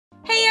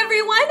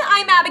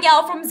I'm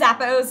Abigail from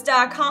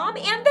Zappos.com,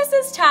 and this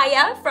is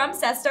Tyah from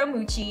Sesto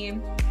Meucci.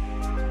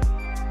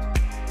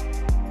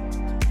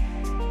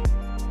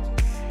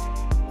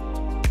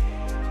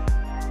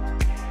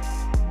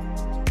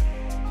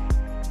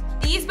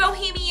 These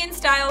bohemian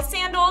style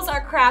sandals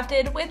are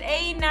crafted with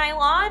a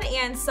nylon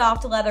and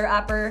soft leather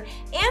upper,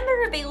 and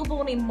they're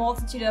available in a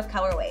multitude of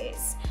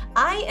colorways.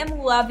 I am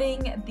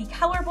loving the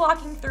color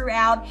blocking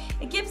throughout.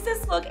 It gives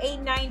this look a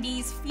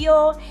 90s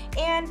feel,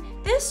 and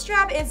this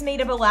strap is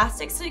made of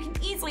elastic so you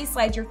can easily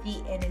slide your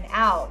feet in and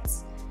out.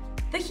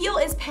 The heel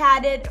is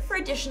padded for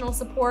additional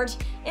support.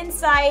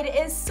 Inside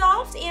is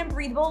soft and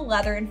breathable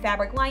leather and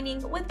fabric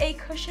lining with a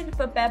cushioned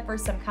footbed for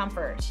some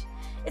comfort.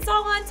 It's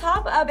all on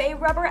top of a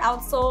rubber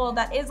outsole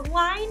that is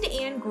lined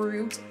and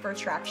grooved for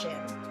traction.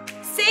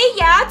 Say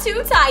yeah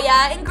to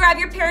Tyah and grab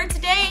your pair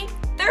today.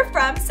 They're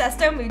from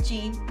Sesto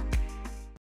Meucci.